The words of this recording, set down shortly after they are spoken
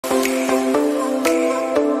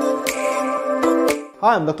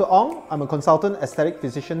Hi, I'm Dr. Ong. I'm a consultant aesthetic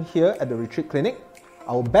physician here at the Retreat Clinic.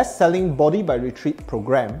 Our best-selling Body by Retreat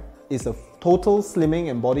program is a total slimming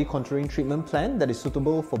and body contouring treatment plan that is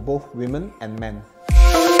suitable for both women and men.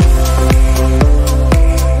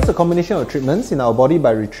 It's a combination of treatments in our Body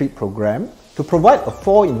by Retreat program to provide a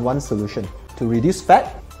 4-in-1 solution to reduce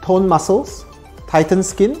fat, tone muscles, tighten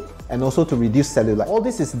skin, and also to reduce cellulite. All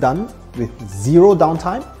this is done with zero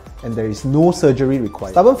downtime and there is no surgery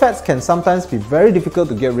required. Stubborn fats can sometimes be very difficult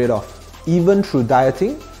to get rid of, even through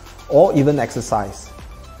dieting or even exercise.